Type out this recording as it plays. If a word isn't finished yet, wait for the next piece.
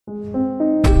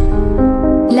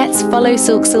Let's follow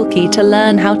Silk Silky to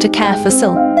learn how to care for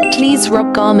silk. Please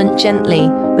rub garment gently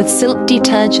with silk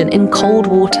detergent in cold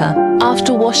water.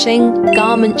 After washing,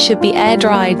 garment should be air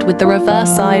dried with the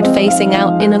reverse side facing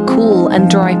out in a cool and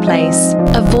dry place.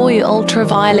 Avoid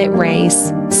ultraviolet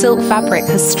rays. Silk fabric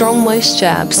has strong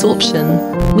moisture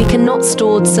absorption. We cannot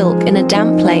store silk in a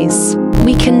damp place.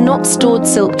 We cannot store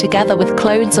silk together with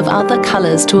clothes of other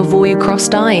colors to avoid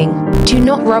cross-dyeing. Do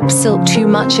not rub silk too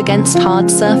much against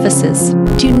hard surfaces.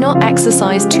 Do not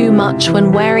exercise too much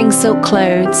when wearing silk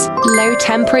clothes. Low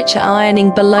temperature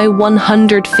ironing below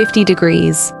 150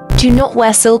 degrees. Do not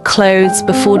wear silk clothes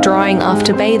before drying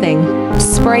after bathing.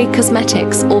 Spray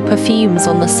cosmetics or perfumes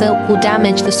on the silk will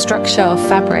damage the structure of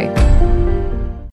fabric.